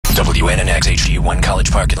WNNX HD1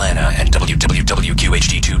 College Park, Atlanta, and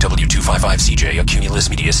WWWQHD2 W255CJ, a Cumulus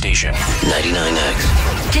media station.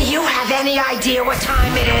 99X. Do you have any idea what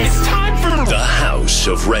time it is? It's time for the House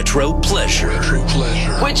of Retro Pleasure.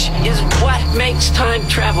 Which is what makes time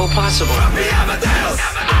travel possible. The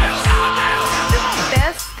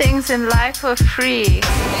best things in life are free.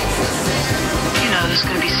 You know, there's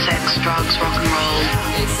going to be sex, drugs, rock and roll,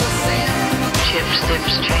 chips,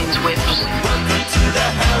 dips, chains, whips.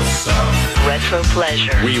 Retro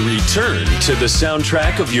Pleasure. We return to the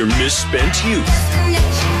soundtrack of your misspent youth.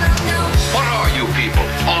 What are you people,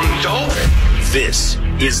 on dope? This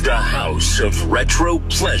is the House of Retro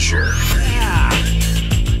Pleasure.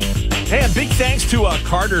 Hey, a big thanks to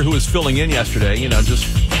Carter, who was filling in yesterday. You know, just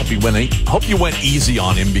hope you went easy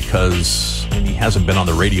on him because he hasn't been on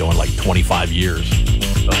the radio in like 25 years.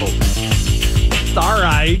 So, it's all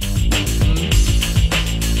right.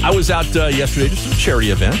 I was out yesterday, just a charity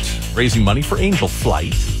event, raising money for Angel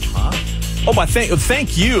Flight. Oh, but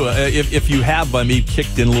thank you if you have me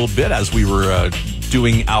kicked in a little bit as we were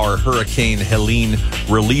doing our Hurricane Helene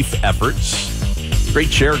relief efforts. Great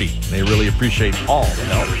charity. They really appreciate all the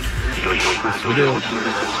help. We do.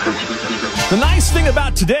 The nice thing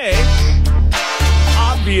about today,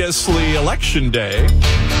 obviously Election Day,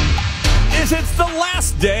 is it's the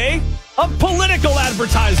last day of political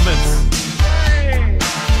advertisements.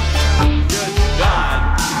 Good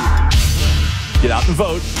God. Get out and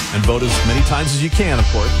vote as many times as you can, of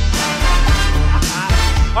course.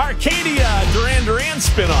 Arcadia Duran Duran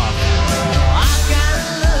spinoff.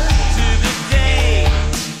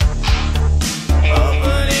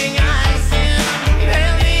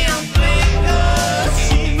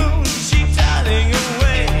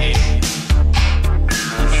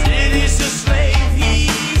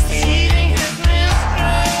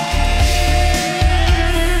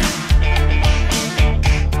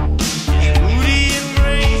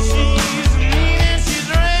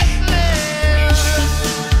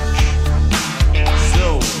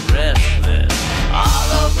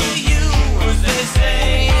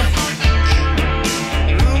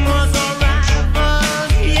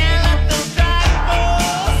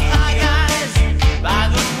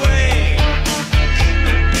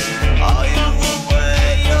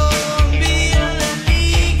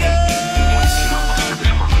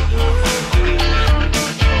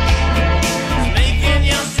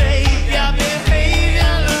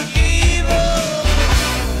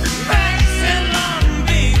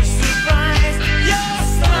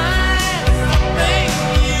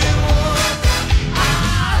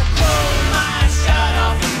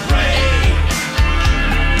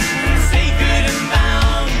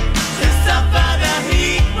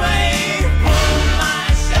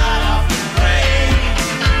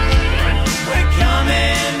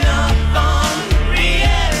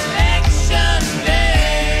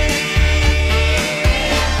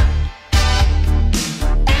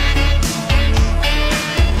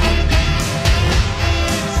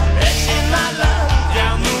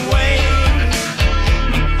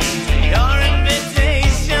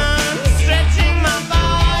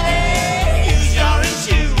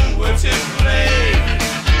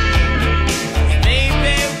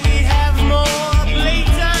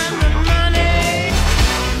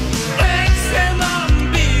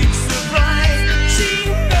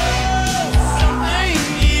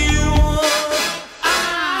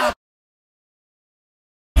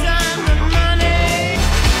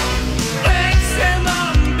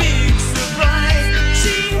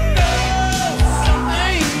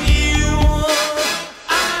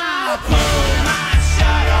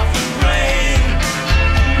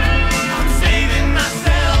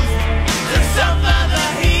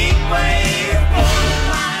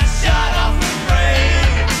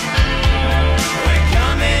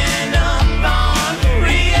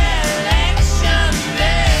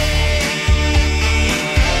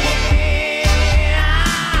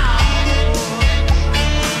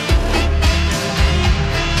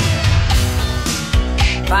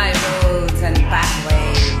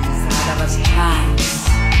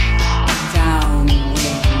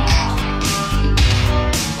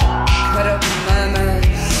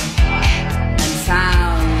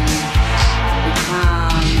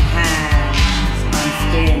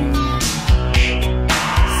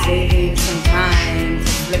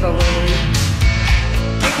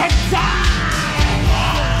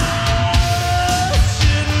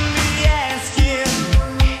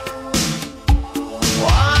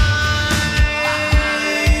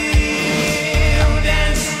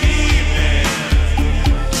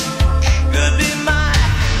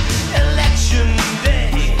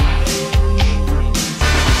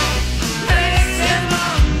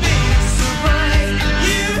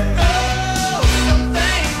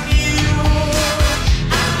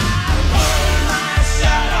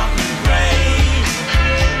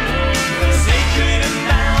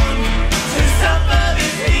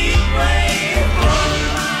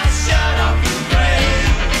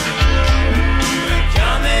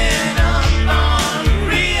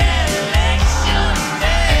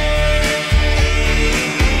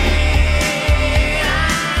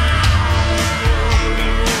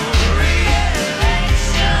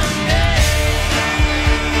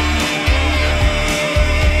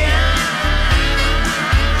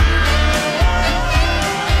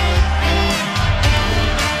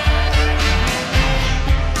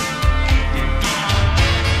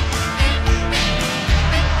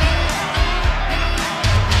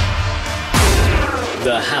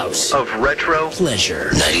 The house of retro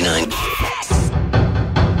pleasure. 99.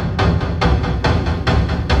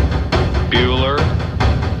 Bueller.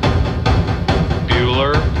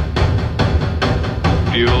 Bueller.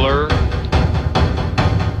 Bueller.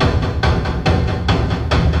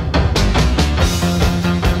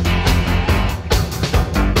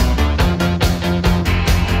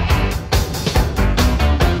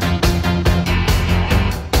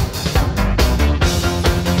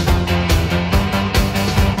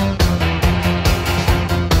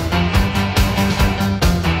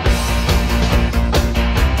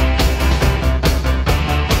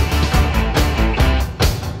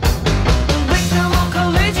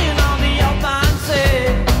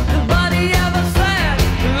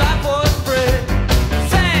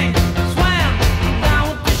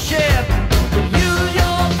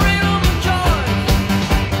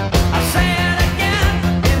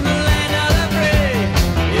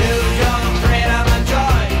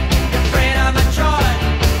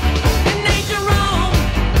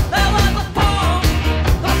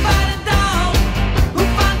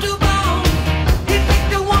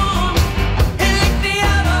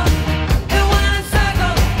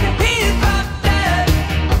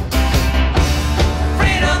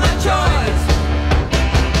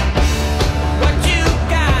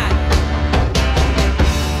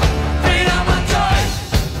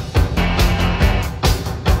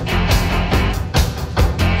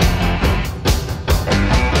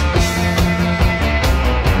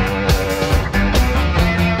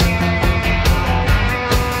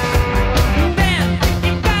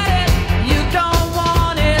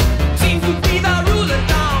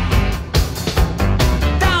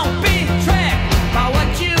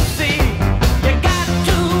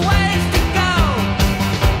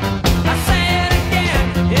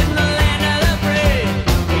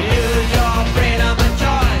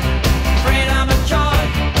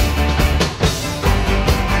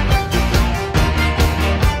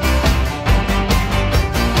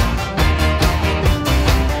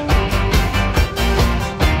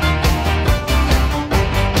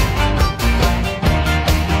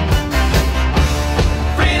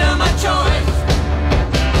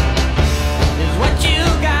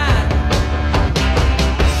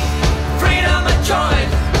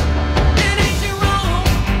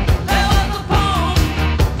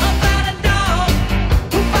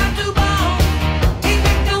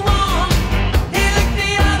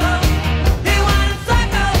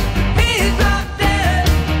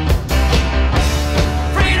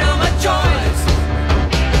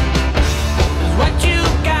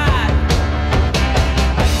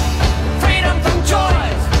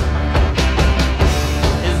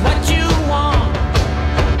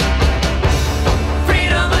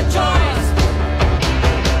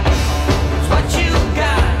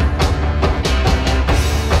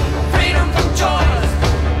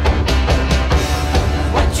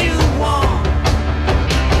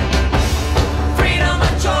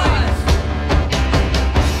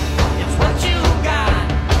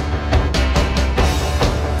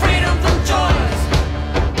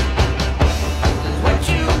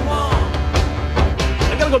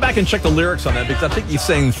 And check the lyrics on that because I think he's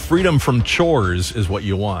saying freedom from chores is what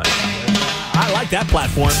you want. I like that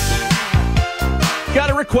platform.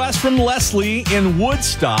 Got a request from Leslie in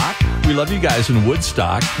Woodstock. We love you guys in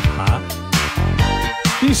Woodstock.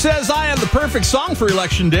 He says, I have the perfect song for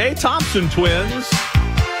Election Day, Thompson Twins.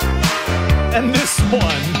 And this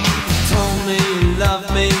one. You told me you love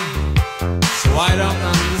me, so I don't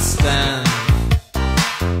understand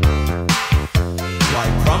why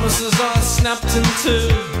promises are snapped in two.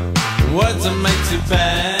 Words that make you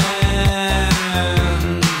bend.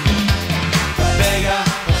 Bigger,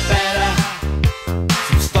 better,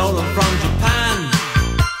 some stolen from Japan,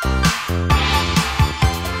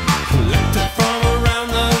 collected from around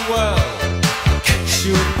the world, catch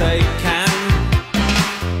you if they can.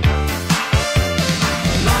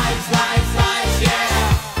 Lies, lies, lies,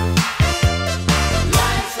 yeah.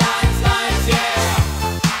 Lies, lies, lies, yeah.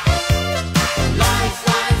 Lies,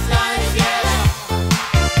 lies, lies, yeah.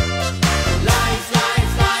 Lies,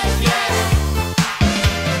 lies, lies, yeah.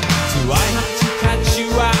 Do I have to catch you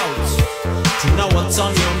out to know what's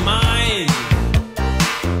on your mind?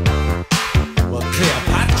 Well,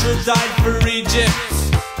 Cleopatra died for Egypt.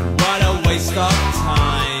 What a waste of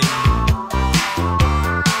time.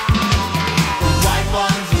 The white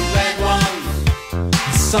ones and red ones,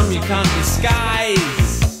 and some you can't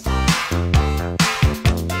disguise.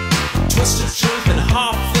 Twisted truth and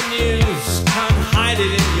half the news, can't hide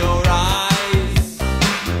it in your eyes.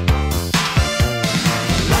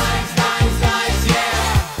 Lies, lies, lies, yeah.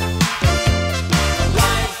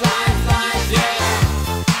 Lies, lies, lies, yeah.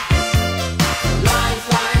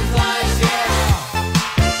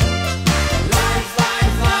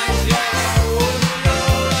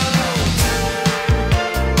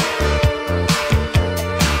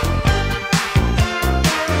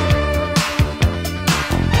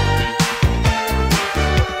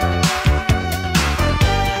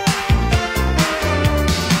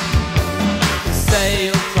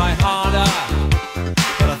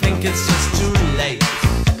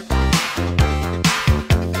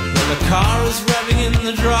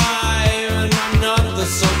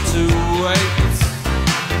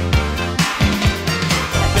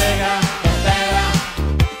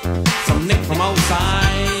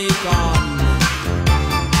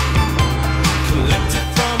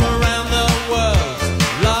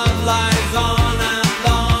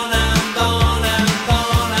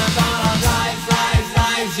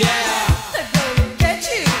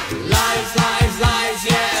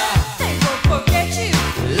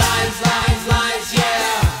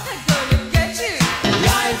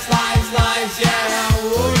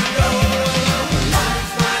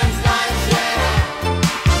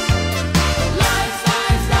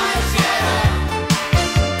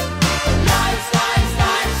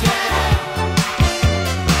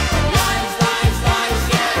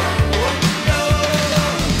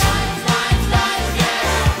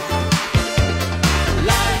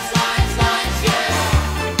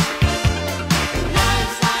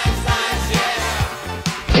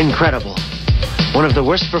 incredible. One of the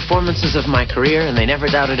worst performances of my career, and they never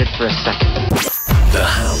doubted it for a second. The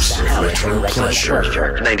House of Retro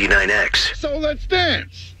Pleasure. 99X. So let's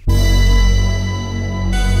dance.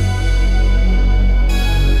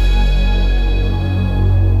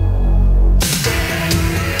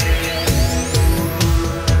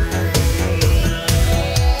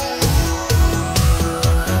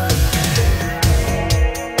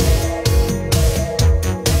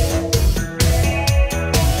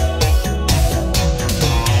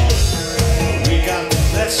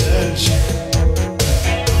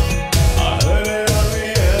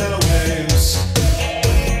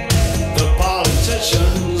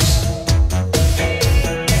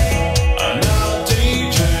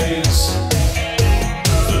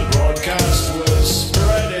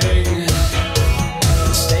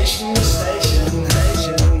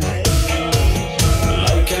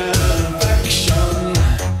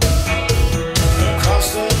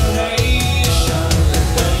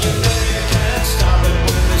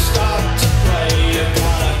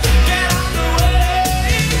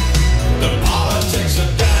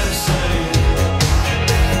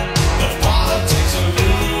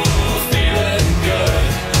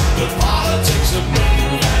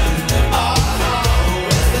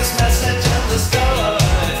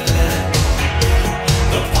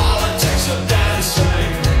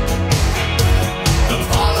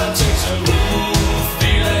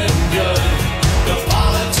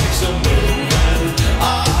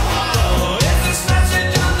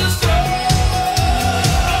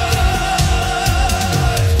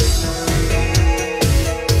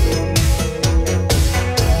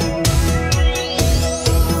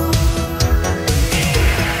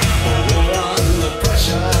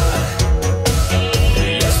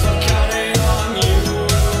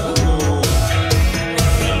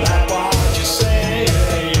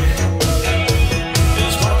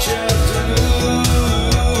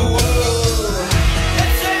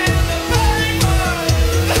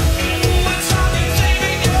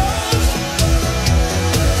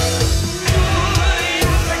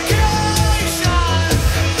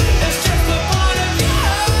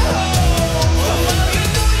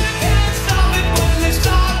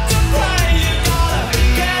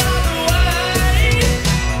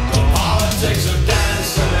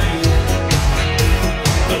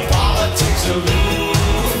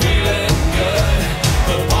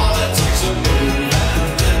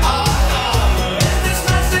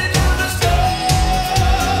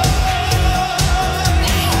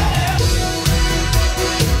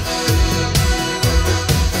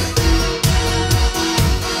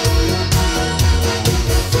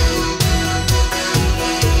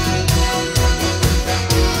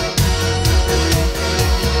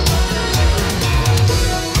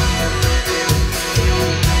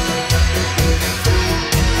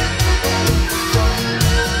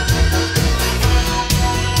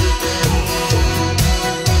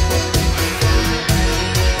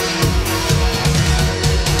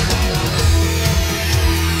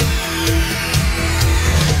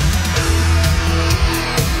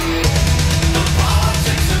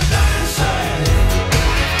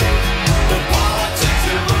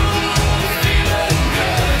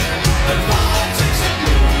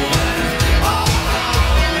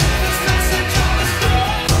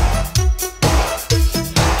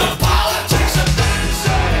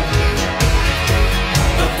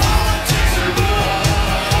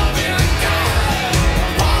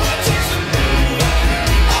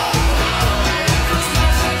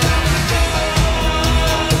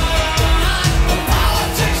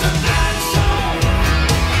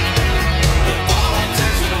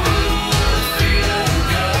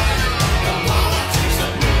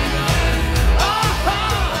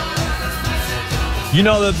 You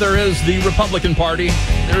know that there is the Republican Party,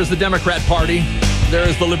 there is the Democrat Party, there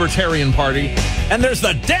is the Libertarian Party, and there's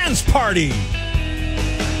the Dance Party.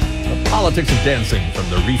 The politics of dancing from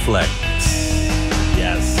the Reflex.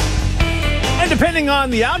 Yes. And depending on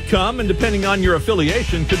the outcome and depending on your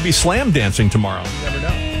affiliation, could be slam dancing tomorrow. You never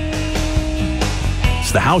know.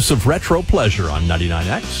 It's the House of Retro Pleasure on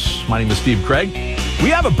 99X. My name is Steve Craig. We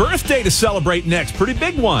have a birthday to celebrate next. Pretty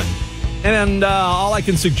big one. And all I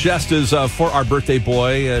can suggest is for our birthday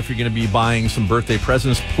boy, if you're going to be buying some birthday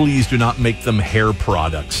presents, please do not make them hair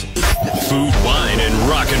products. Food, wine, and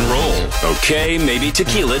rock and roll. Okay, maybe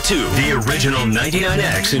tequila too. The original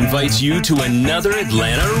 99X invites you to another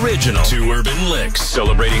Atlanta original. Two Urban Licks,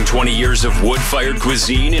 celebrating 20 years of wood-fired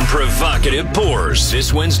cuisine and provocative pours.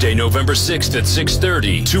 This Wednesday, November 6th at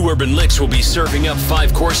 6:30, Two Urban Licks will be serving up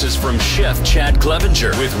 5 courses from Chef Chad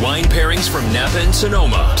Clevenger with wine pairings from Napa and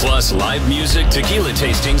Sonoma, plus live music, tequila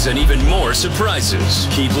tastings, and even more surprises.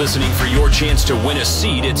 Keep listening for your chance to win a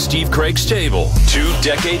seat at Steve Craig's table. 2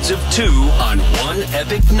 decades of two on one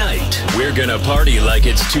epic night. We're gonna party like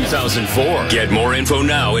it's 2004. Get more info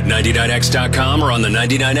now at 99x.com or on the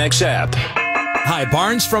 99X app. Hi,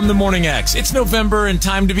 Barnes from the Morning X. It's November and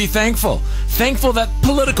time to be thankful. Thankful that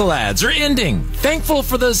political ads are ending. Thankful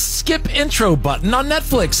for the skip intro button on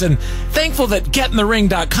Netflix. And thankful that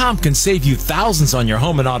GetInTheRing.com can save you thousands on your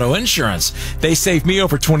home and auto insurance. They save me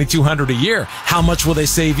over $2,200 a year. How much will they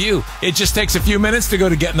save you? It just takes a few minutes to go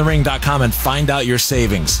to GetInTheRing.com and find out your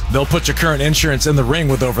savings. They'll put your current insurance in the ring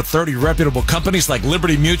with over 30 reputable companies like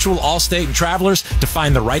Liberty Mutual, Allstate, and Travelers to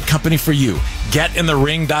find the right company for you.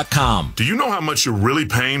 GetInTheRing.com. Do you know how much you're really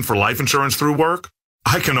paying for life insurance through work?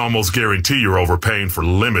 I can almost guarantee you're overpaying for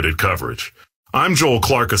limited coverage. I'm Joel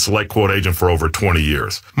Clark, a SelectQuote agent for over 20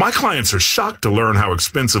 years. My clients are shocked to learn how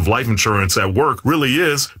expensive life insurance at work really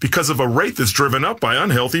is because of a rate that's driven up by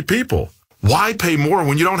unhealthy people. Why pay more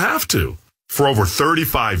when you don't have to? For over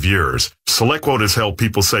 35 years, SelectQuote has helped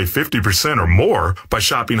people save 50% or more by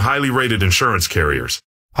shopping highly rated insurance carriers.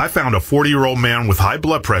 I found a 40-year-old man with high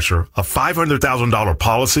blood pressure, a $500,000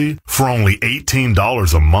 policy for only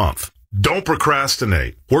 $18 a month. Don't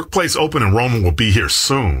procrastinate. Workplace open enrollment will be here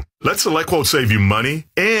soon. Let SelectQuote save you money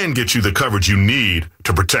and get you the coverage you need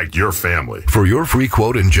to protect your family. For your free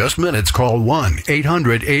quote in just minutes, call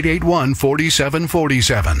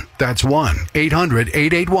 1-800-881-4747. That's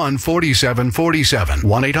 1-800-881-4747.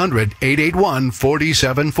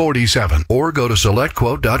 1-800-881-4747. Or go to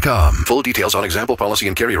SelectQuote.com. Full details on example policy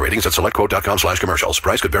and carrier ratings at SelectQuote.com/commercials.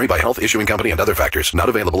 Price could vary by health, issuing company, and other factors. Not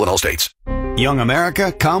available in all states. Young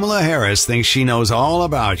America, Kamala Harris thinks she knows all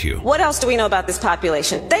about you. What else do we know about this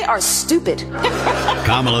population? They are stupid.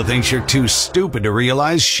 Kamala thinks you're too stupid to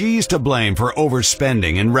realize she's to blame for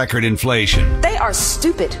overspending and record inflation. They are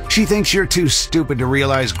stupid. She thinks you're too stupid to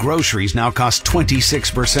realize groceries now cost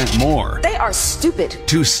 26% more. They are stupid.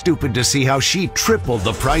 Too stupid to see how she tripled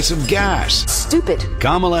the price of gas. Stupid.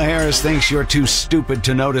 Kamala Harris thinks you're too stupid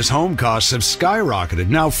to notice home costs have skyrocketed,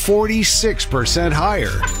 now 46%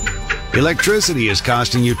 higher. Electricity is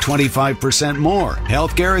costing you 25% more.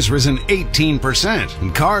 Healthcare has risen 18%.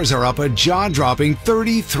 And cars are up a jaw-dropping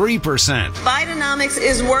 33%. Bidenomics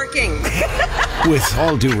is working. With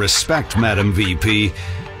all due respect, Madam VP,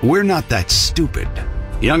 we're not that stupid.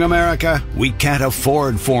 Young America, we can't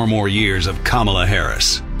afford 4 more years of Kamala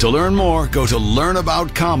Harris. To learn more, go to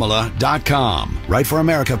learnaboutkamala.com. Right for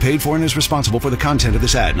America paid for and is responsible for the content of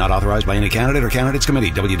this ad, not authorized by any candidate or candidates committee.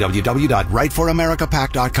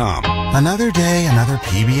 www.rightforamericapac.com. Another day, another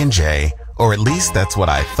PB&J. Or at least that's what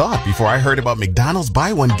I thought before I heard about McDonald's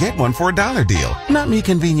buy one, get one for $1 deal. Not me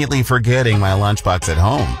conveniently forgetting my lunchbox at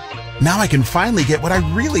home. Now I can finally get what I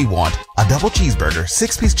really want. A double cheeseburger,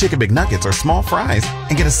 6-piece chicken McNuggets, or small fries,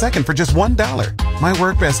 and get a second for just $1. My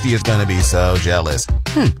work bestie is gonna be so jealous.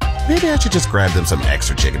 Maybe I should just grab them some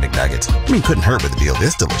extra chicken McNuggets. I mean, couldn't hurt with a deal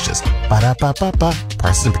this delicious. Ba-da-ba-ba-ba.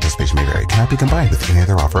 Prices and participation may vary. Cannot be combined with any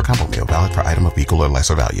other offer or combo meal. Valid for item of equal or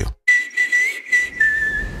lesser value.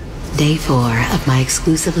 Day 4 of my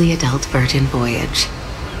exclusively adult Virgin voyage.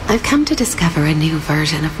 I've come to discover a new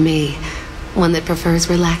version of me. One that prefers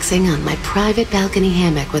relaxing on my private balcony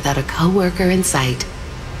hammock without a coworker in sight,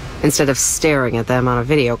 instead of staring at them on a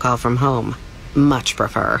video call from home. Much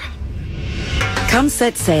prefer. Come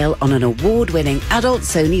set sail on an award-winning adult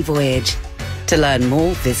Sony voyage. To learn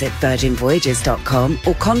more, visit virginvoyages.com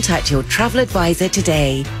or contact your travel advisor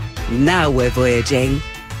today. Now we're voyaging.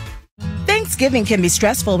 Thanksgiving can be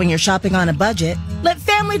stressful when you're shopping on a budget. Let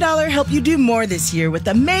Family Dollar help you do more this year with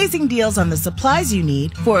amazing deals on the supplies you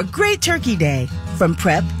need for a great turkey day, from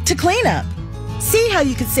prep to cleanup. See how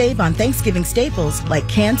you could save on Thanksgiving staples like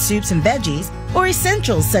canned soups and veggies, or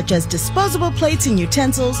essentials such as disposable plates and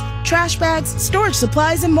utensils, trash bags, storage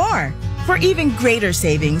supplies, and more. For even greater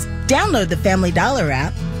savings, download the Family Dollar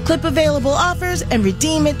app, clip available offers, and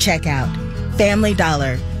redeem at checkout. Family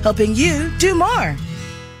Dollar, helping you do more.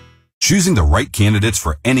 Choosing the right candidates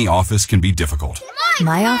for any office can be difficult.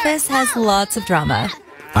 My office has lots of drama.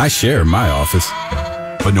 I share my office.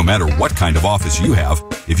 But no matter what kind of office you have,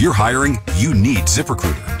 if you're hiring, you need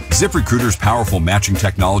ZipRecruiter. ZipRecruiter's powerful matching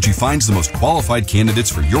technology finds the most qualified candidates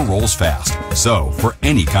for your roles fast. So, for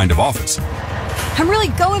any kind of office, I'm really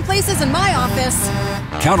going places in my office.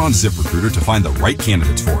 Count on ZipRecruiter to find the right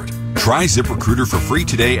candidates for it. Try ZipRecruiter for free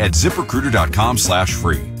today at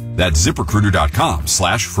ZipRecruiter.com/free. That's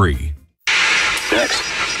ZipRecruiter.com/free. Next.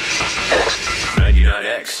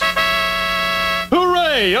 99X.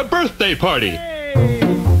 Hooray! A birthday party!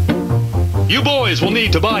 You boys will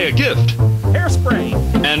need to buy a gift. Hairspray.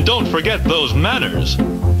 And don't forget those manners.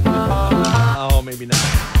 Maybe not.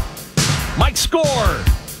 Mike Score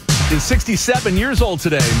is 67 years old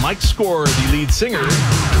today. Mike Score, the lead singer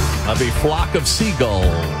of A Flock of Seagulls.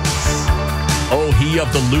 Oh, he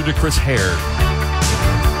of the ludicrous hair.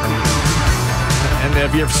 And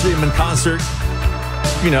have you ever seen him in concert?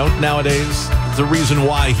 You know, nowadays, there's a reason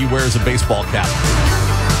why he wears a baseball cap.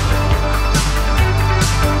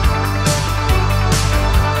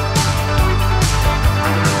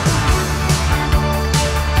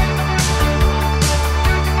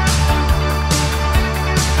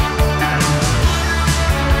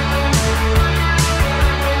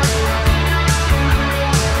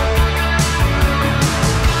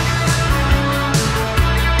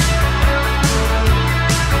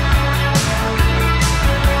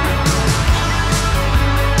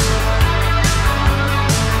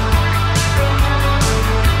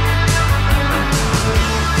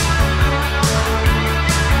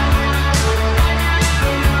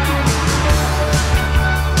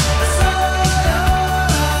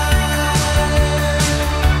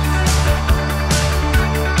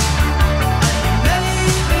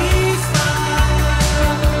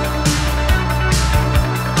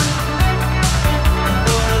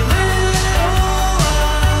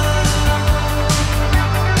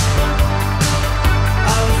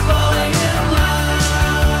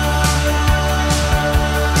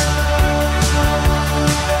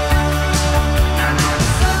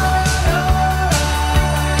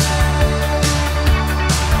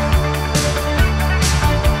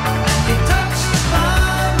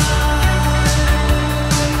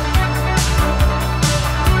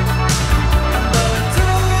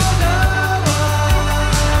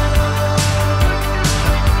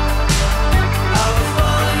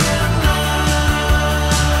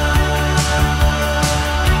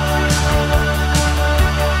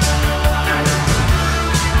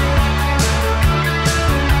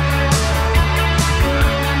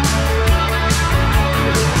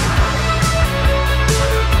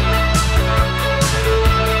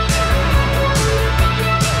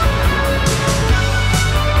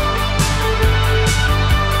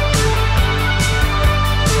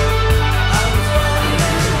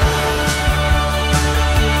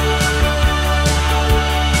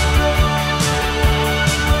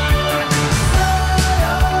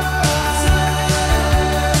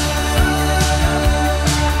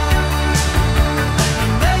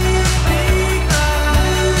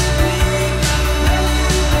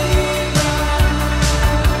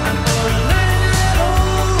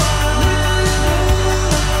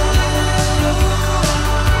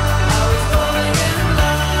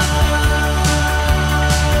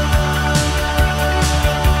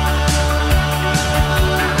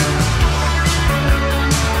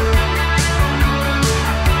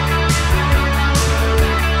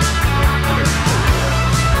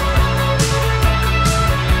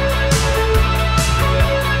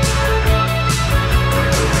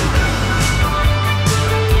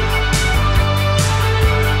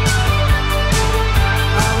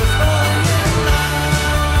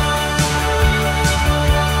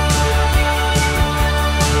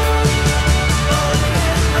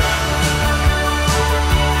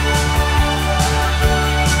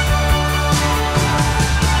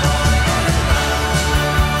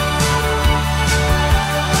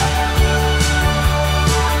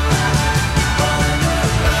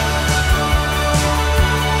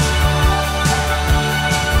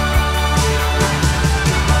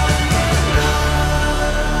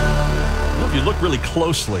 Really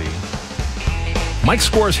closely, Mike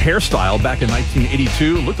Score's hairstyle back in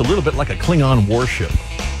 1982 looked a little bit like a Klingon warship.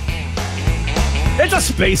 It's a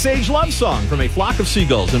space-age love song from A Flock of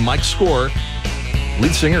Seagulls, and Mike Score,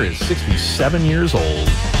 lead singer, is 67 years old.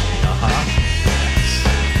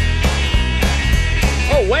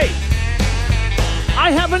 Oh, wait. I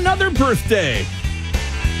have another birthday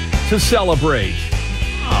to celebrate.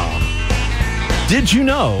 Did you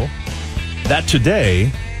know that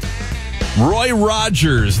today Roy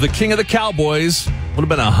Rogers, the king of the Cowboys, would have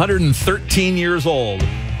been 113 years old?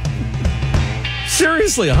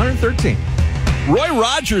 Seriously, 113. Roy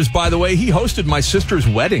Rogers, by the way, he hosted my sister's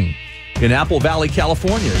wedding in Apple Valley,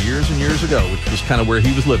 California, years and years ago, which was kind of where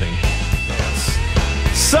he was living. Yes.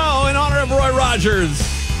 So, in honor of Roy Rogers,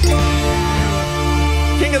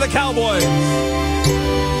 king of the Cowboys,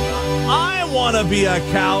 I want to be a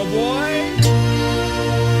cowboy.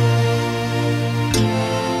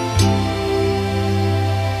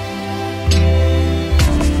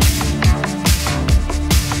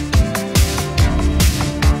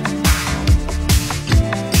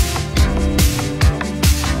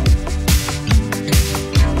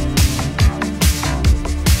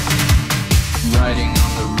 Riding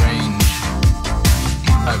on the range,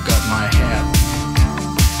 I've got my hat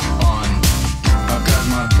on, I've got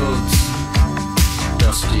my boots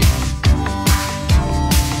dusty,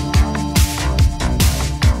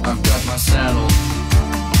 I've got my saddle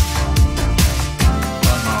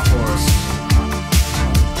on my horse.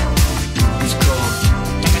 He's cold,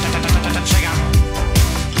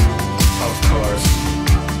 of course.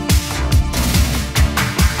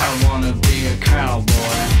 I wanna be a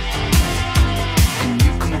cowboy, and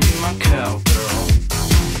you can be my cowgirl.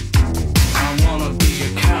 I wanna be a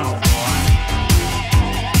cowboy,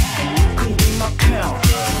 and you can be my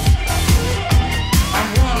cowgirl. I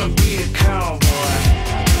wanna be a cowboy.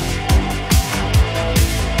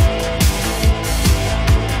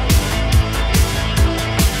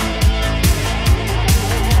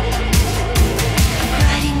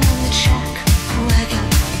 Riding on the track wagon,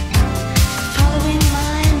 following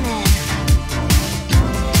my man.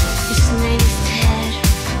 His name is Ted.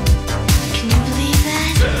 Can you believe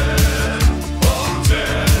that?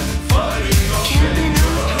 Camping on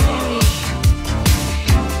the prairie,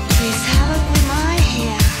 plays havoc with my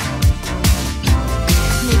hair.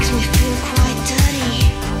 Makes me feel quite dirty,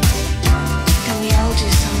 and we all do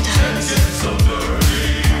sometimes.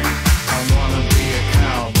 I wanna be a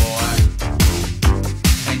cowboy,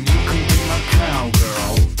 and you can be my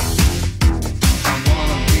cowgirl. I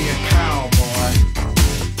wanna be a cowboy,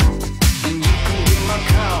 and you can be my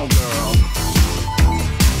cowgirl.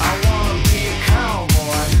 I wanna be a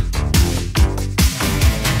cowboy.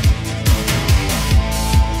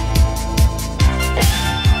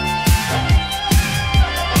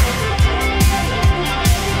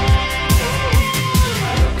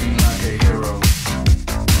 Looking like a hero,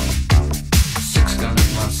 6 gun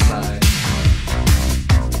at my side,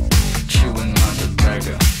 chewing my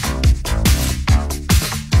tobacco.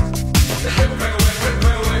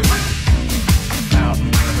 Out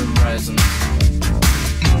in the horizon,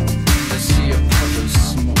 I see a puff of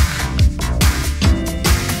smoke.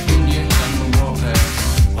 Indians on the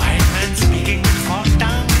warpath. White man speaking with fork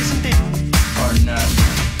tongue, isn't it? Or not.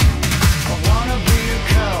 I wanna be a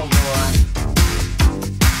cowboy.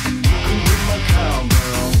 You can be my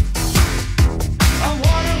cowgirl. I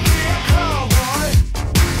wanna be a cowboy.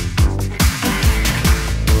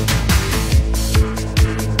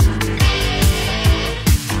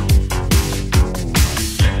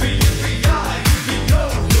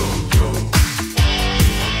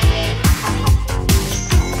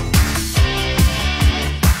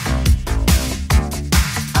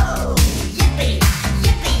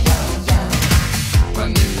 My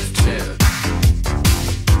name is Ted.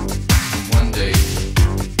 One day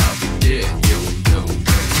I'll be dead, yo, yo, yo.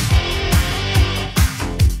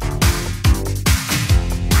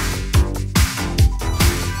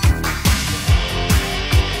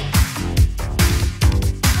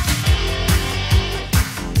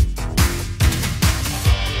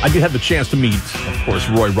 I did have the chance to meet, of course,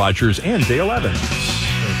 Roy Rogers and Dale Evans.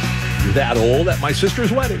 You're that old at my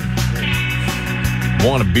sister's wedding.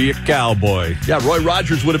 Want to be a cowboy. Yeah, Roy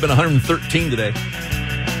Rogers would have been 113 today.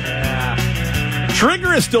 Yeah.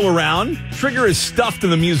 Trigger is still around. Trigger is stuffed in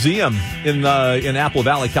the museum in Apple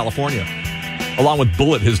Valley, California, along with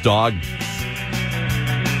Bullet, his dog.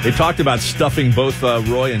 They talked about stuffing both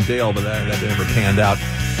Roy and Dale, but that never panned out.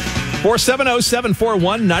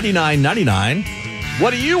 470-741-9999.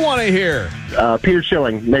 What do you want to hear? Peter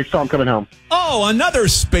Schilling. They saw him coming home. Oh, another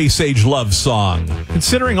space-age love song.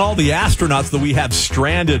 Considering all the astronauts that we have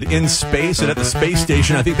stranded in space and at the space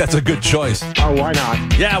station, I think that's a good choice. Oh, why not?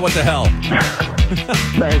 Yeah, what the hell?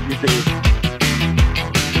 Thank you, Steve.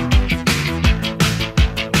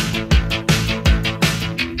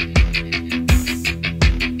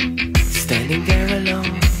 Standing there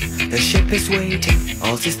alone, the ship is waiting,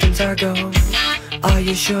 all systems are go. Are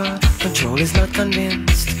you sure? Control is not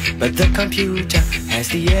convinced, but the computer has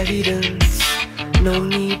the evidence. No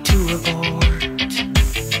need to abort.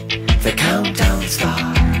 The countdown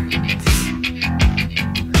starts.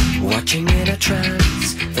 Watching in a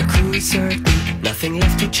trance, the crew is certain, nothing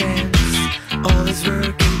left to chance. All is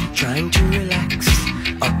working, trying to relax.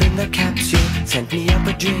 Up in the capsule, sent me up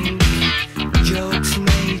a drink. Jokes,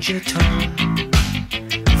 Major Tom.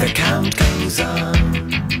 The count goes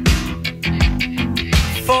on.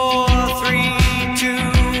 4, 3, 2,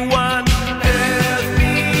 1. Earth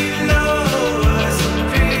below.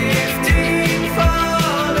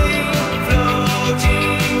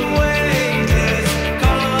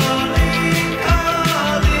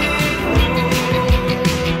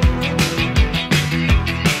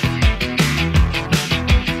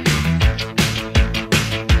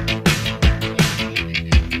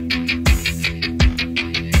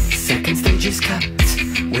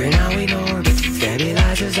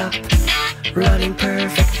 up, running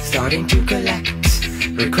perfect, starting to collect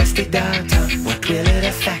requested data. What will it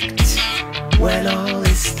affect when all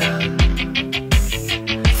is done?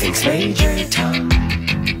 Thinks Major Tom.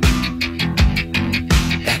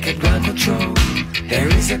 Back at ground control, there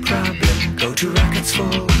is a problem. Go to rockets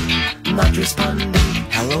full, not responding.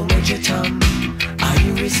 Hello, Major Tom. Are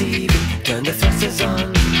you receiving? Turn the thrusters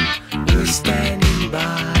on. We're standing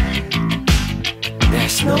by.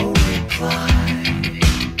 There's no reply.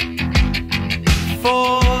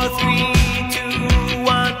 4, 3, 2,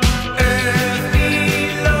 1. Earth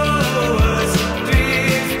below us,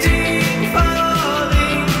 drifting,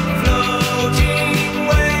 falling, floating,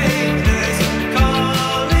 weightless,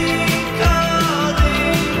 calling, calling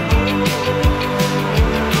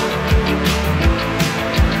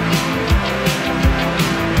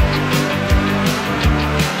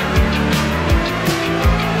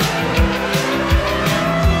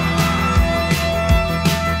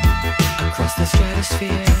across the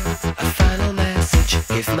stratosphere, a final message.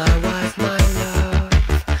 Give my wife my love,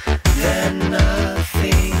 then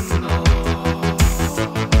nothing more.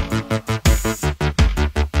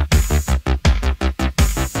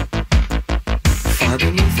 Far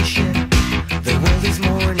beneath the ship, the world is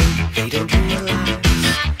mourning. They don't realize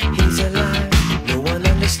he's alive. No one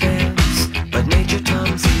understands, but Major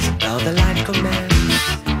Tom sees how the light commands.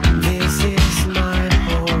 This is my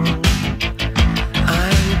home.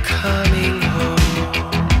 I'm coming home.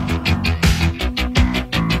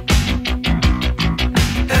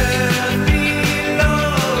 Earth below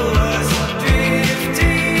us,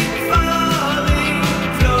 drifting, falling,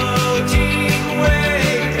 floating,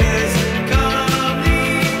 weightless,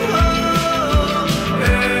 coming home.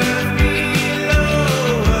 Earth below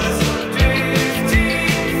us, drifting,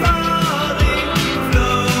 falling,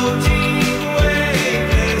 floating,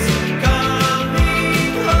 weightless,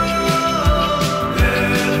 coming home.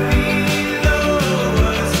 Earth below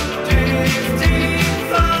us, drifting,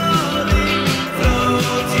 falling,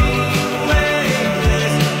 floating,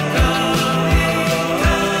 weightless,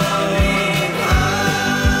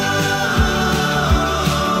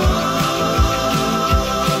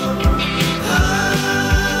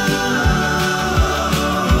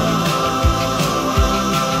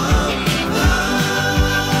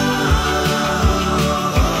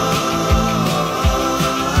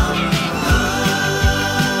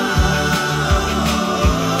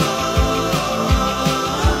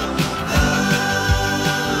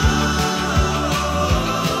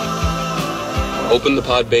 Open the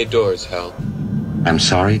pod bay doors, Hal. I'm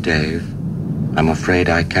sorry, Dave. I'm afraid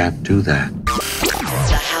I can't do that.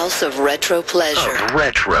 The House of Retro Pleasure.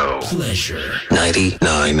 Retro Pleasure.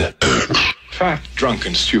 99. Fat, drunk,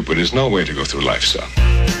 and stupid is no way to go through life, son.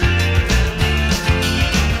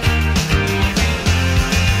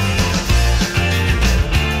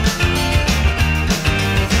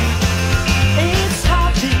 It's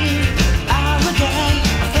happy hour again.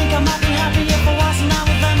 I think I might be happy if I wasn't out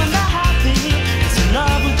with them and they're happy. It's a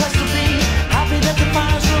lovely place to be. Happy that the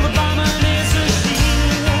fire's real, the barman is a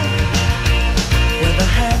shield. With a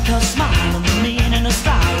haircut, smile, and the meaning of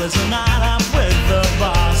style is a night out with the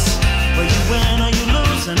boss. Where you win or you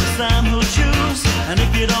lose, and it's them who choose. And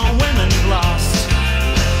if you don't win, then you've lost.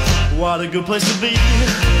 What a good place to be.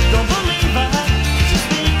 Don't believe it. To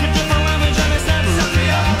speak a different language and it's never really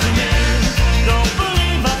happened to me. Don't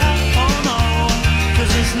believe it, oh no,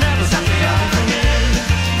 'cause it's never really happened to me.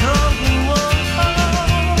 No,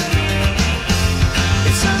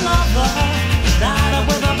 it's another night out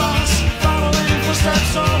with a boss, following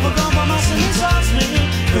footsteps over compromise and he tells me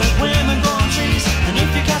good women go on trees, and if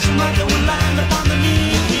you catch them right they will land upon the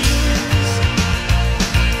knees.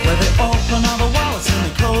 Where they open all the wallets and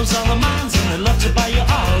they close all the minds, and they love to buy you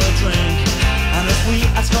all a drink. And if we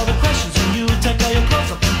ask all the questions and you take all your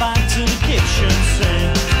clothes up and back to the kitchen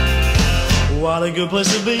sink. What a good place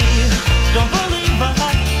to be. Don't believe it,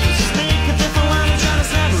 'cause you speak a different language and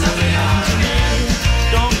it's never really happened to me.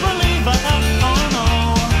 Don't believe it, oh no,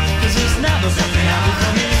 'cause it's never really happened to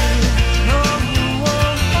me. No,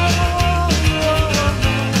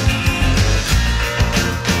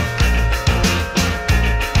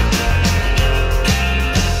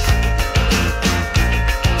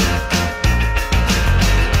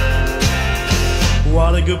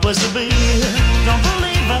 what a good place to be. Don't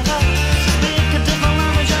believe it. Speak a different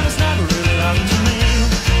language and it's never really happened to me.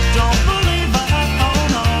 Don't believe it, oh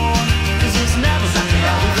no, 'cause it's never really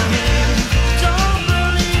happened to me. Don't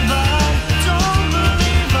believe it, don't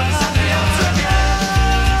believe it. Don't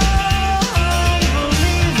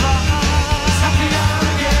believe it. It's happy hour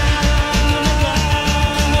again and again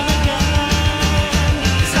and again.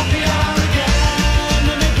 It's happy hour again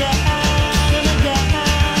and again and again.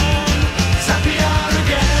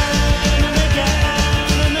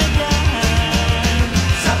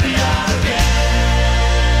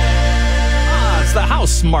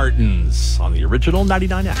 House Martins on the original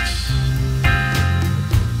 99X.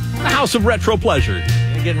 The House of Retro Pleasure.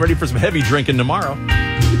 Getting ready for some heavy drinking tomorrow.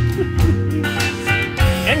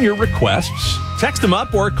 And your requests, text them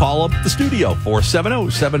up or call up the studio,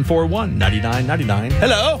 470-741-9999.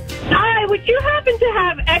 Hello. Hi, would you happen to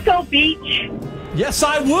have Echo Beach? Yes,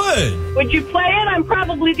 I would. Would you play it? I'm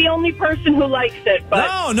probably the only person who likes it.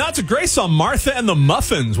 But No, it's a great song. Martha and the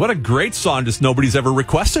Muffins. What a great song. Just nobody's ever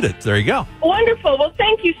requested it. There you go. Wonderful. Well,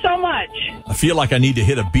 thank you so much. I feel like I need to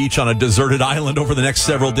hit a beach on a deserted island over the next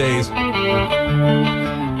several days.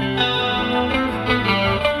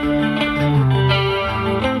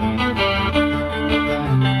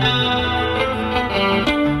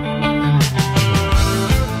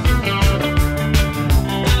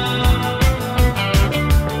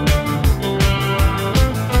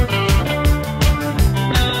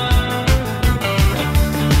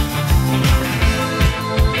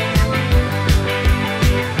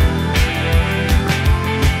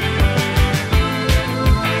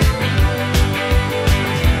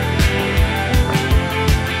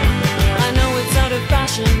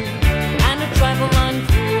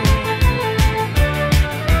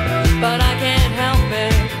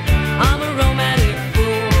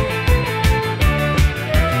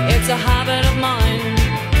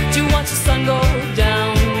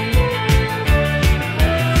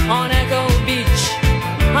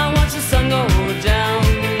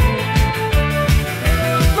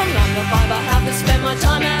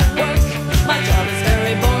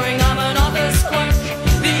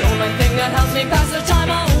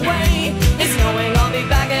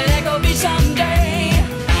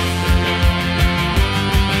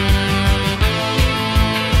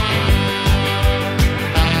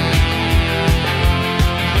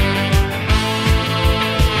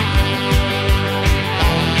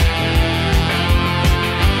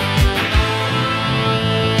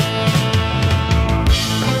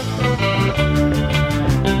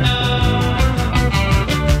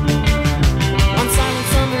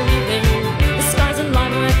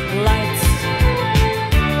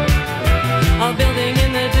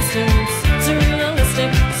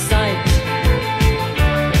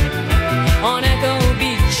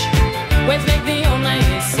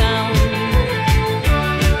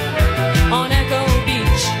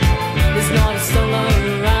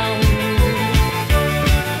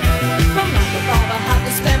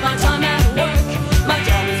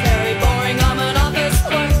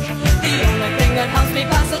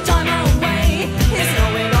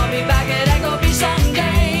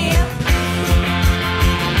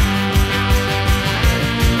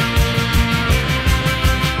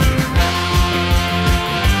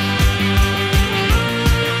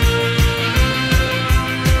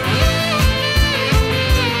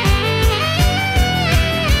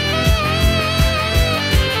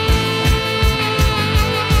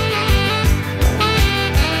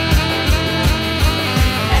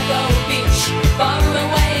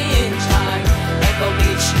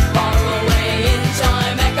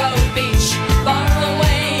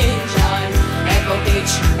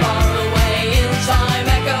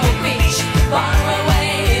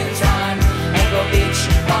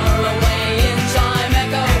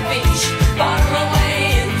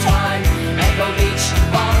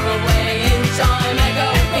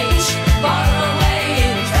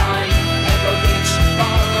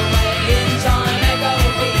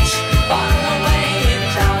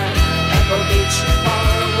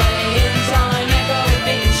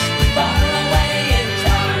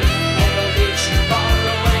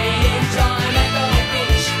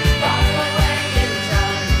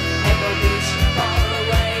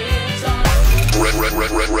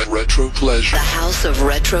 Retro Pleasure. The House of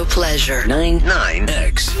Retro Pleasure.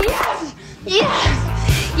 99X. Yes!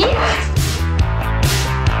 Yes! Yes!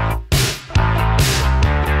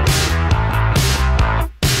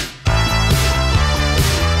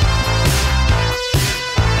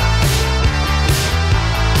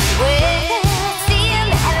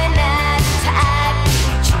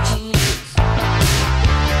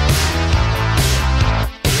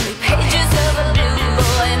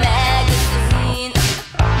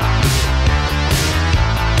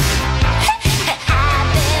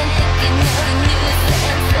 I've been thinking of a new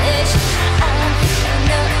sensation.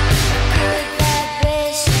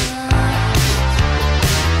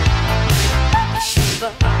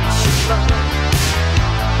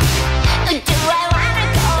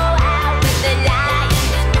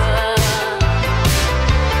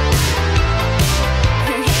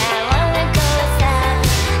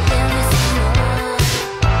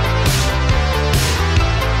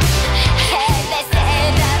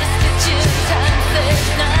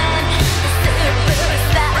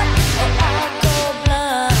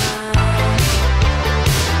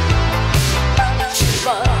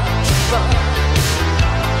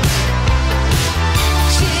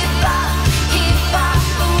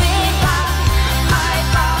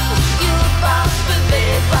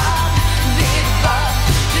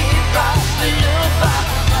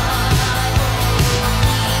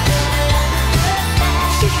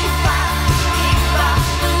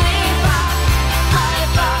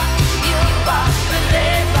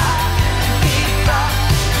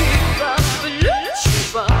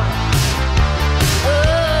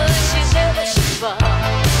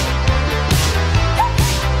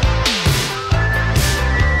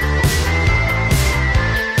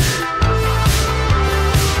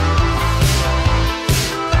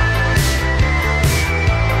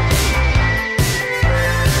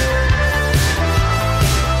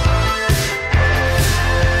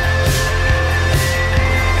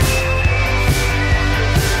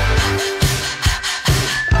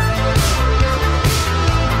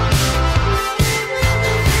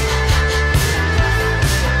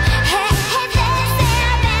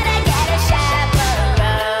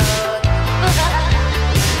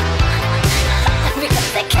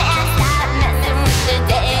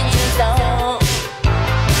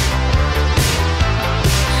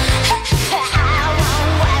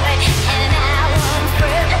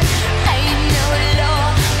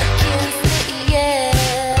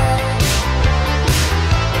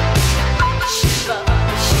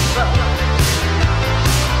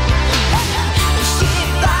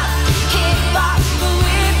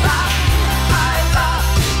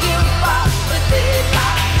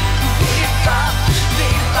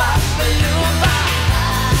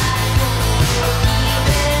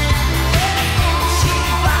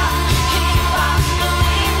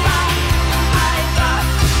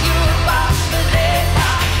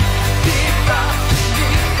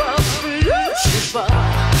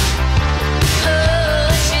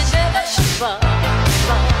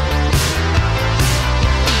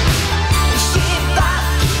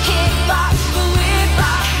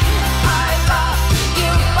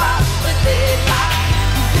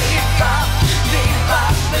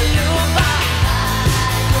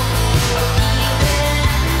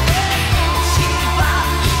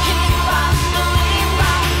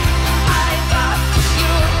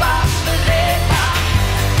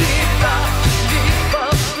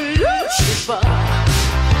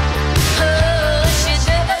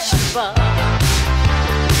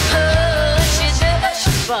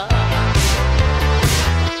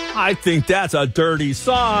 I think that's a dirty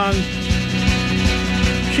song.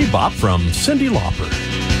 She Bop from Cyndi Lauper.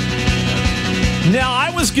 Now,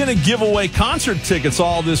 I was going to give away concert tickets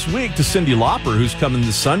all this week to Cyndi Lauper, who's coming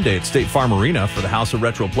this Sunday at State Farm Arena for the House of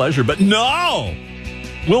Retro Pleasure. But no!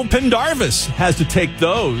 Will Pendarvis has to take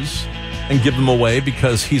those and give them away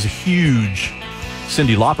because he's a huge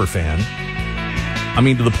Cyndi Lauper fan. I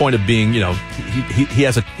mean, to the point of being, he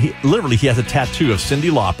has a tattoo of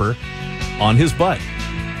Cyndi Lauper on his butt.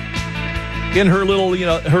 In her little,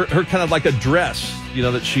 her kind of like a dress,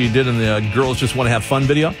 that she did in the Girls Just Want to Have Fun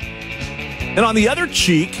video. And on the other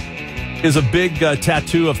cheek is a big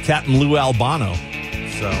tattoo of Captain Lou Albano.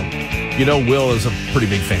 So, Will is a pretty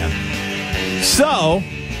big fan. So,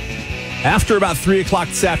 after about 3 o'clock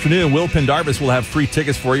this afternoon, Will Pendarvis will have free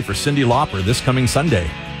tickets for you for Cyndi Lauper this coming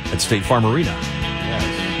Sunday at State Farm Arena.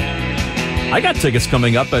 Yes. I got tickets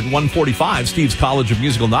coming up at 1:45, Steve's College of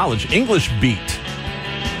Musical Knowledge, English Beat,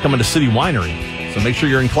 coming to City Winery. So make sure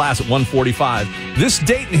you're in class at 1:45. This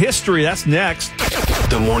date in history, that's next.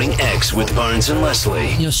 The Morning X with Barnes and Leslie.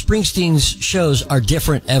 Springsteen's shows are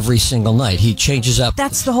different every single night. He changes up.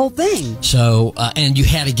 That's the whole thing. So, and you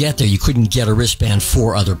had to get there. You couldn't get a wristband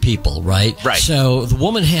for other people, right? Right. So the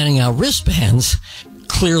woman handing out wristbands,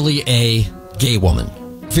 clearly a gay woman.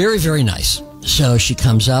 Very, very nice. So she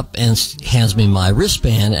comes up and hands me my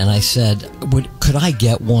wristband, and I said, could I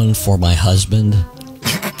get one for my husband?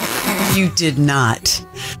 You did not.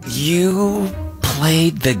 You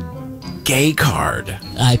played the gay card.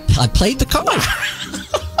 I played the card.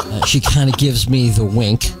 She kind of gives me the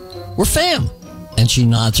wink. We're fam. And she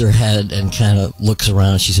nods her head and kind of looks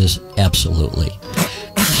around. She says, absolutely.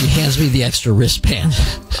 She hands me the extra wristband.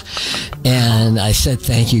 And I said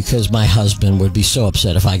thank you because my husband would be so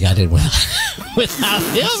upset if I got in without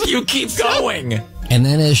him. You keep going. And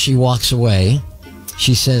then as she walks away,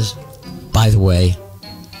 she says, by the way,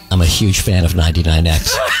 I'm a huge fan of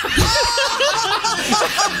 99X.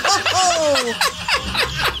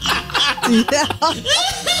 He's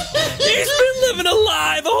been living a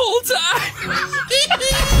lie the whole time.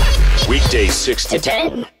 Weekdays 6 to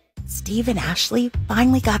 10. Steve and Ashley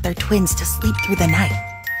finally got their twins to sleep through the night.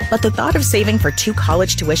 But the thought of saving for 2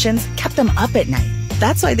 college tuitions kept them up at night.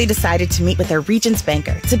 That's why they decided to meet with their Regions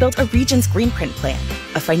banker to build a Regions Green Print plan,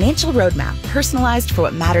 a financial roadmap personalized for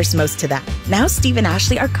what matters most to them. Now Steve and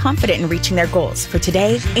Ashley are confident in reaching their goals for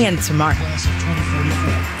today and tomorrow.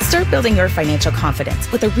 Start building your financial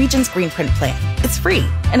confidence with a Regions Green Print plan. It's free,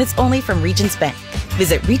 and it's only from Regions Bank.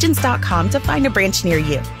 Visit Regions.com to find a branch near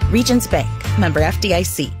you. Regions Bank, member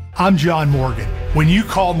FDIC. I'm John Morgan. When you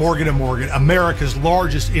call Morgan & Morgan, America's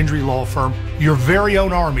largest injury law firm, your very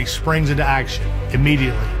own army springs into action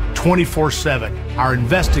immediately, 24/7. Our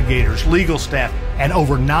investigators, legal staff, and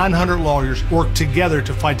over 900 lawyers work together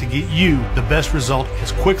to fight to get you the best result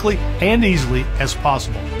as quickly and easily as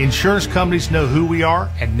possible. Insurance companies know who we are,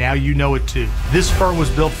 and now you know it too. This firm was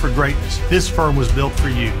built for greatness. This firm was built for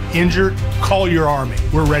you. Injured? Call your army.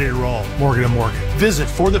 We're ready to roll. Morgan & Morgan. Visit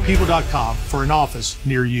forthepeople.com for an office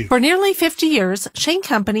near you. For nearly 50 years, Shane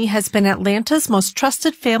Company has been Atlanta's most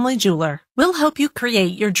trusted family jeweler. We'll help you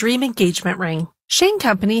create your dream engagement ring. Shane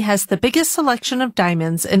Company has the biggest selection of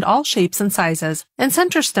diamonds in all shapes and sizes, and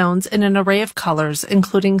center stones in an array of colors,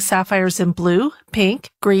 including sapphires in blue, pink,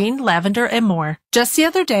 green, lavender, and more. Just the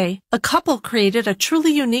other day, a couple created a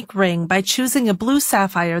truly unique ring by choosing a blue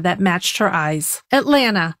sapphire that matched her eyes.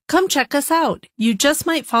 Atlanta, come check us out. You just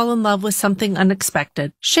might fall in love with something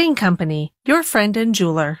unexpected. Shane Company, your friend and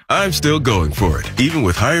jeweler. I'm still going for it, even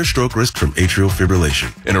with higher stroke risk from atrial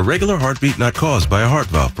fibrillation, and a regular heartbeat not caused by a heart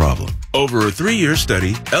valve problem. Over a 3-year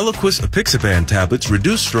study, Eliquis apixaban tablets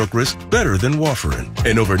reduced stroke risk better than warfarin,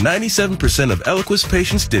 and over 97% of Eliquis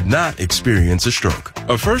patients did not experience a stroke.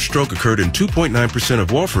 A first stroke occurred in 2.9% of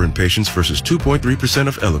warfarin patients versus 2.3%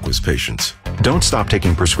 of Eliquis patients. Don't stop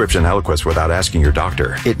taking prescription Eliquis without asking your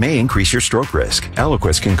doctor. It may increase your stroke risk.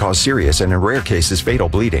 Eliquis can cause serious and in rare cases fatal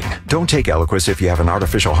bleeding. Don't take Eliquis if you have an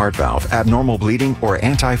artificial heart valve, abnormal bleeding, or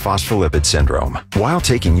antiphospholipid syndrome. While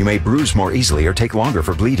taking, you may bruise more easily or take longer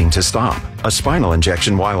for bleeding to stop. A spinal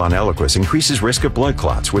injection while on Eliquis increases risk of blood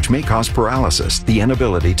clots, which may cause paralysis, the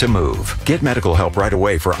inability to move. Get medical help right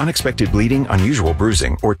away for unexpected bleeding, unusual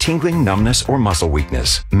bruising, or tingling, numbness, or muscle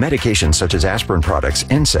weakness. Medications such as aspirin products,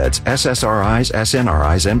 NSAIDs, SSRIs,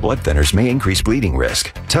 SNRIs, and blood thinners may increase bleeding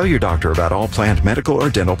risk. Tell your doctor about all planned medical or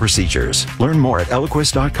dental procedures. Learn more at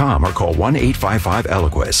Eliquis.com or call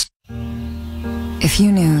 1-855-ELIQUIS. If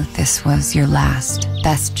you knew this was your last,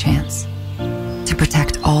 best chance to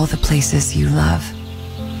protect all the places you love,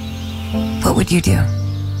 what would you do?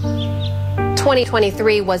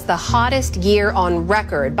 2023 was the hottest year on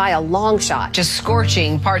record by a long shot. Just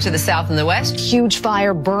scorching parts of the South and the West. Huge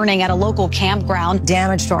fire burning at a local campground.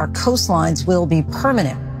 Damage to our coastlines will be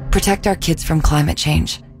permanent. Protect our kids from climate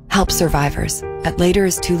change. Help survivors at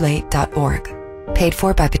lateristoolate.org. Paid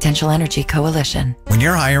for by Potential Energy Coalition. When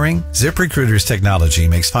you're hiring, ZipRecruiter's technology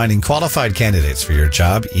makes finding qualified candidates for your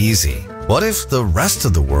job easy. What if the rest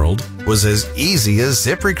of the world was as easy as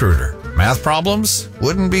ZipRecruiter? Math problems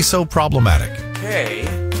wouldn't be so problematic. K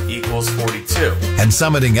equals 42. And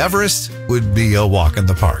summiting Everest would be a walk in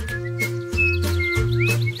the park.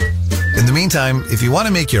 In the meantime, if you want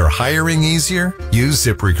to make your hiring easier, use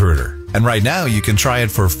ZipRecruiter. And right now, you can try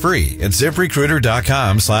it for free at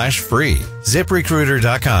ZipRecruiter.com/free.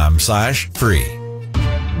 ZipRecruiter.com/free.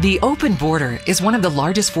 The open border is one of the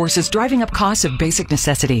largest forces driving up costs of basic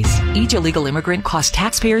necessities. Each illegal immigrant costs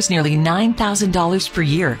taxpayers nearly $9,000 per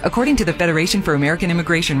year, according to the Federation for American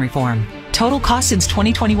Immigration Reform. Total cost since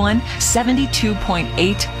 2021,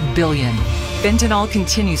 $72.8 billion. Fentanyl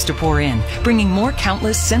continues to pour in, bringing more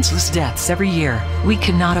countless, senseless deaths every year. We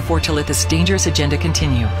cannot afford to let this dangerous agenda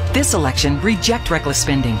continue. This election, reject reckless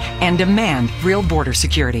spending and demand real border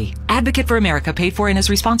security. Advocate for America paid for and is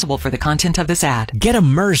responsible for the content of this ad. Get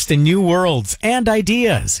immersed in new worlds and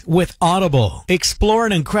ideas with Audible. Explore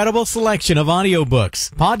an incredible selection of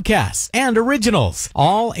audiobooks, podcasts, and originals,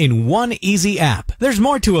 all in one easy app. There's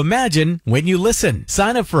more to imagine when you listen.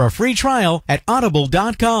 Sign up for a free trial at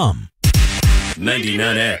audible.com.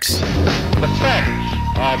 99X. The facts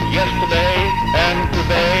of yesterday and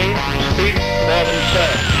today speak for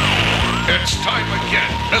themselves. It's time again,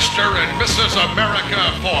 Mr. and Mrs. America,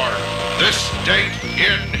 for This Date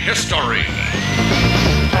in History.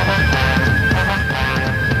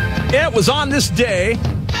 It was on this day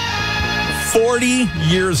 40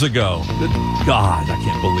 years ago. Good God, I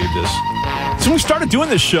can't believe this. So when we started doing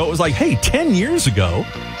this show, it was like, hey, 10 years ago.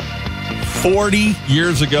 40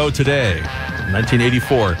 years ago today,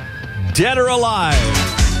 1984, Dead or Alive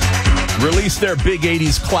released their big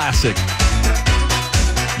 80s classic,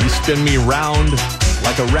 You Spin Me Round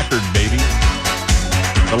Like a Record, Baby.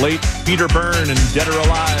 The late Peter Byrne and Dead or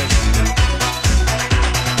Alive.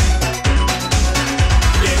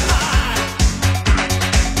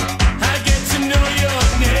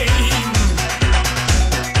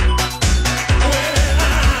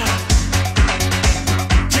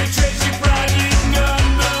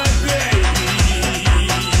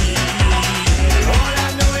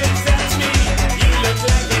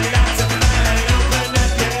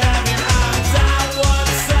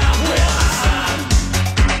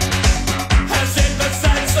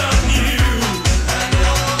 Some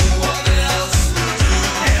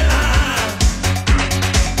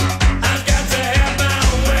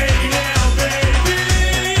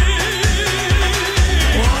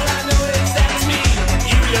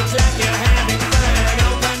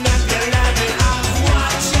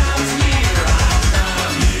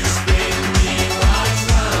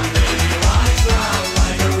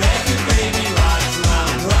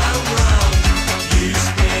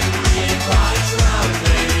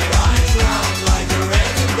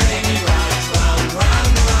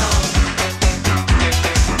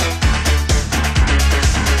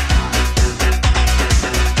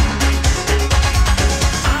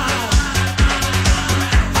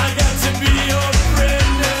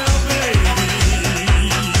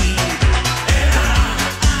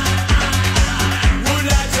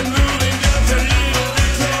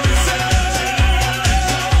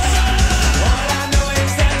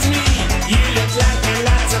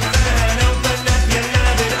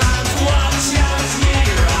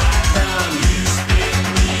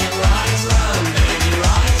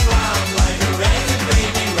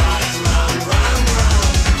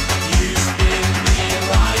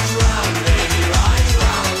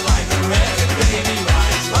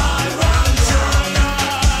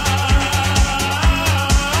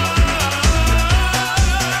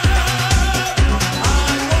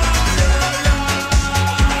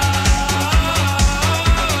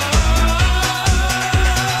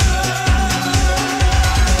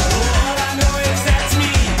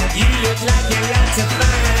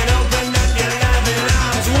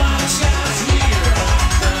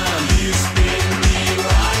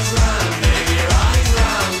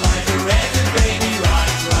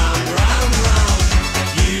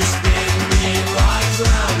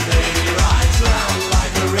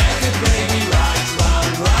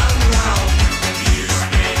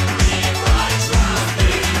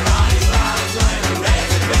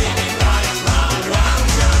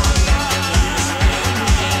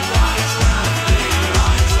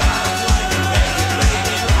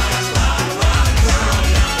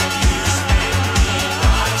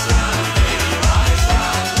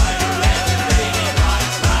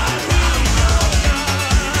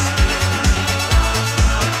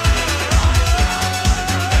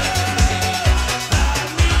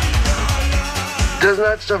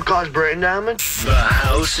Doesn't that stuff cause brain damage? The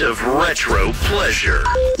House of Retro Pleasure.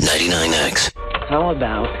 99X. How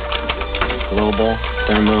about global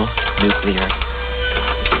thermonuclear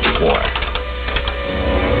war?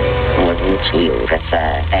 Wouldn't you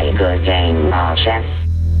prefer a good game of chess?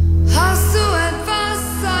 Hast du etwas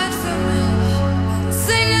Zeit für mich? Dann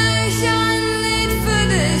singe ich ein Lied für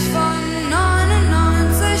dich von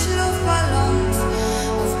 99 Luftballons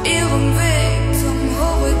auf ihrem Weg zum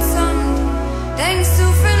Horizont. Denkst du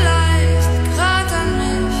vielleicht grad an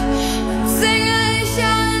mich? Dann singe ich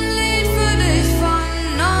ein Lied für dich von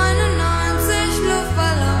 99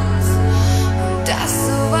 Luftballons und dass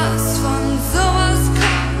sowas von sowas kommt.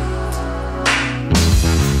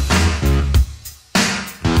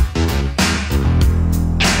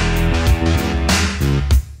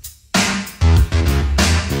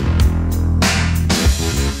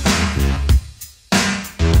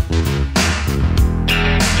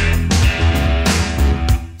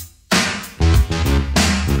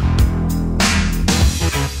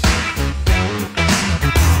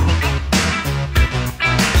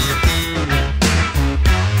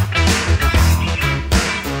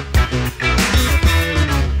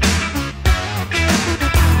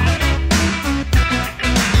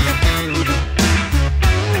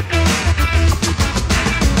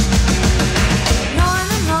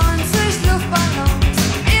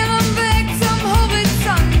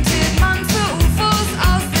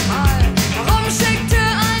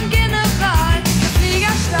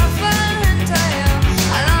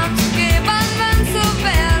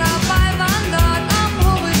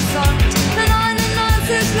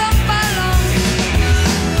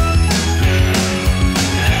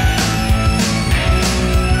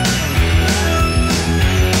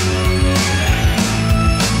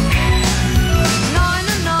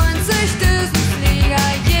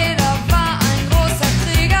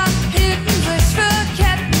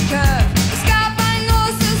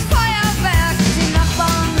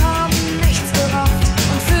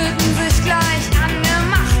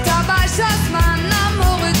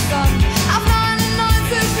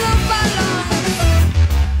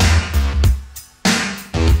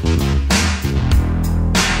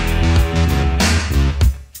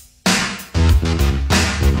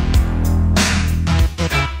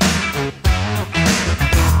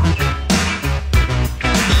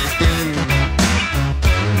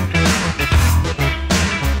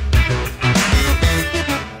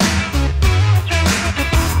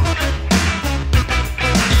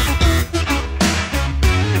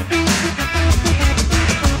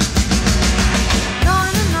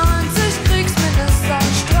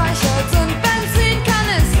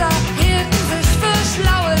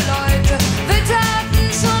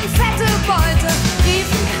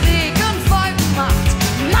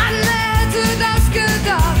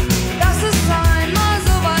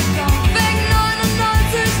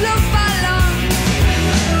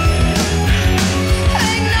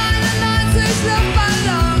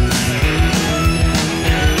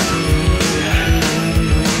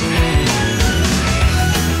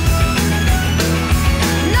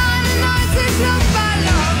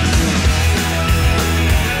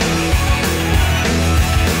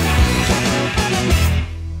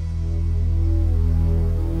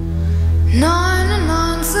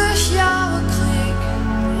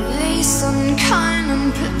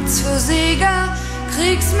 Für Sieger,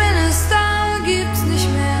 Kriegsminister gibt's nicht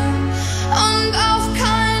mehr und auch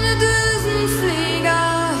keine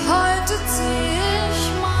Düsenflieger. Heute zieh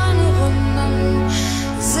ich meine Runden,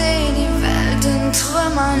 seh die Welt in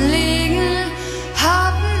Trümmern liegen,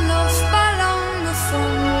 hab einen Luftballon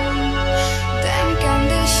gefunden, denk an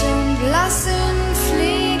dich und lass ihn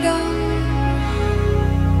fliegen.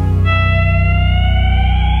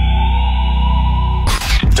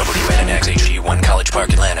 WNNX HD1 College Park,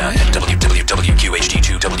 Atlanta, and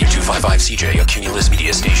WWWQHD2 W255CJ, a Cumulus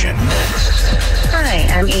media station. Hi,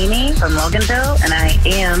 I'm Amy from Loganville, and I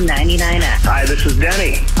am 99X. Hi, this is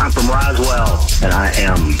Denny. I'm from Roswell, and I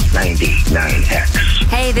am 99X.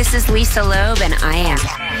 Hey, this is Lisa Loeb, and I am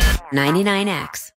 99X.